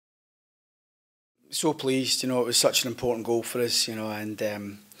So pleased, it was such an important goal for us, and I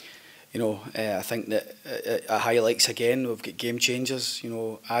think that it highlights again we've got game changers.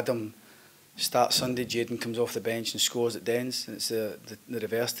 Adam starts Sunday, Jayden comes off the bench and scores at Dens, and it's the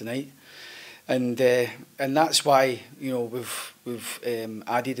reverse tonight, and that's why we've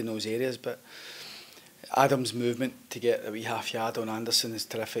added in those areas. But Adam's movement to get a wee half yard on Anderson is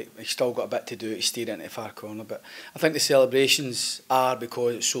terrific. He's still got a bit to do to steer it into the far corner, but I think the celebrations are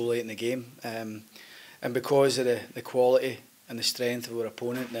because it's so late in the game, and because of the quality and the strength of our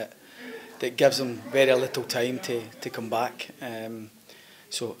opponent that gives them very little time to come back.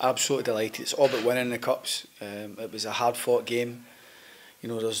 So absolutely delighted. It's all but winning the cups. It was a hard-fought game.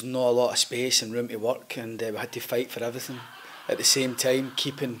 There's not a lot of space and room to work, and we had to fight for everything. At the same time,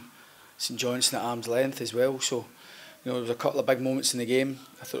 keeping St Johnstone at arm's length as well. So, there was a couple of big moments in the game.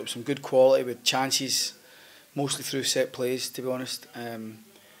 I thought it was some good quality with chances, mostly through set plays, to be honest.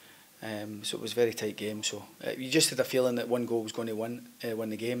 So it was a very tight game. So you just had a feeling that one goal was going to win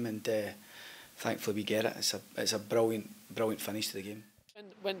the game, and thankfully we get it. It's a brilliant finish to the game.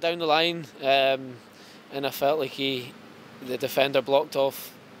 Went down the line, and I felt like the defender blocked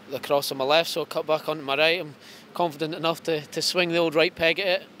off the cross on my left, so I cut back onto my right. I'm confident enough to swing the old right peg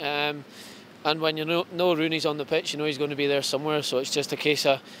at it. And when you know Rooney's on the pitch, he's going to be there somewhere. So it's just a case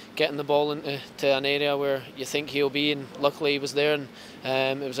of getting the ball into an area where you think he'll be, and luckily he was there.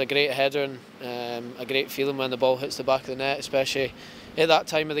 And it was a great header and a great feeling when the ball hits the back of the net, especially at that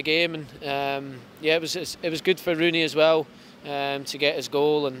time of the game. And yeah, it was good for Rooney as well to get his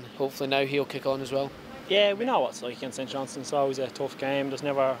goal, and hopefully now he'll kick on as well. Yeah, we know what it's like in St Johnstone. It's always a tough game. There's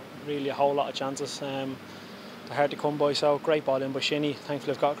never really a whole lot of chances. They're hard to come by, so great ball in by Shinnie.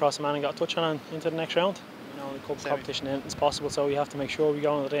 Thankfully I've got across the man and got a touch on into the next round. The cup competition is possible, so we have to make sure we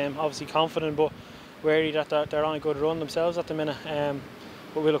go into the game obviously confident, but wary that they're on a good run themselves at the minute.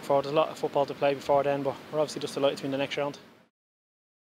 But we look forward. There's a lot of football to play before then, but we're obviously just delighted to be in the next round.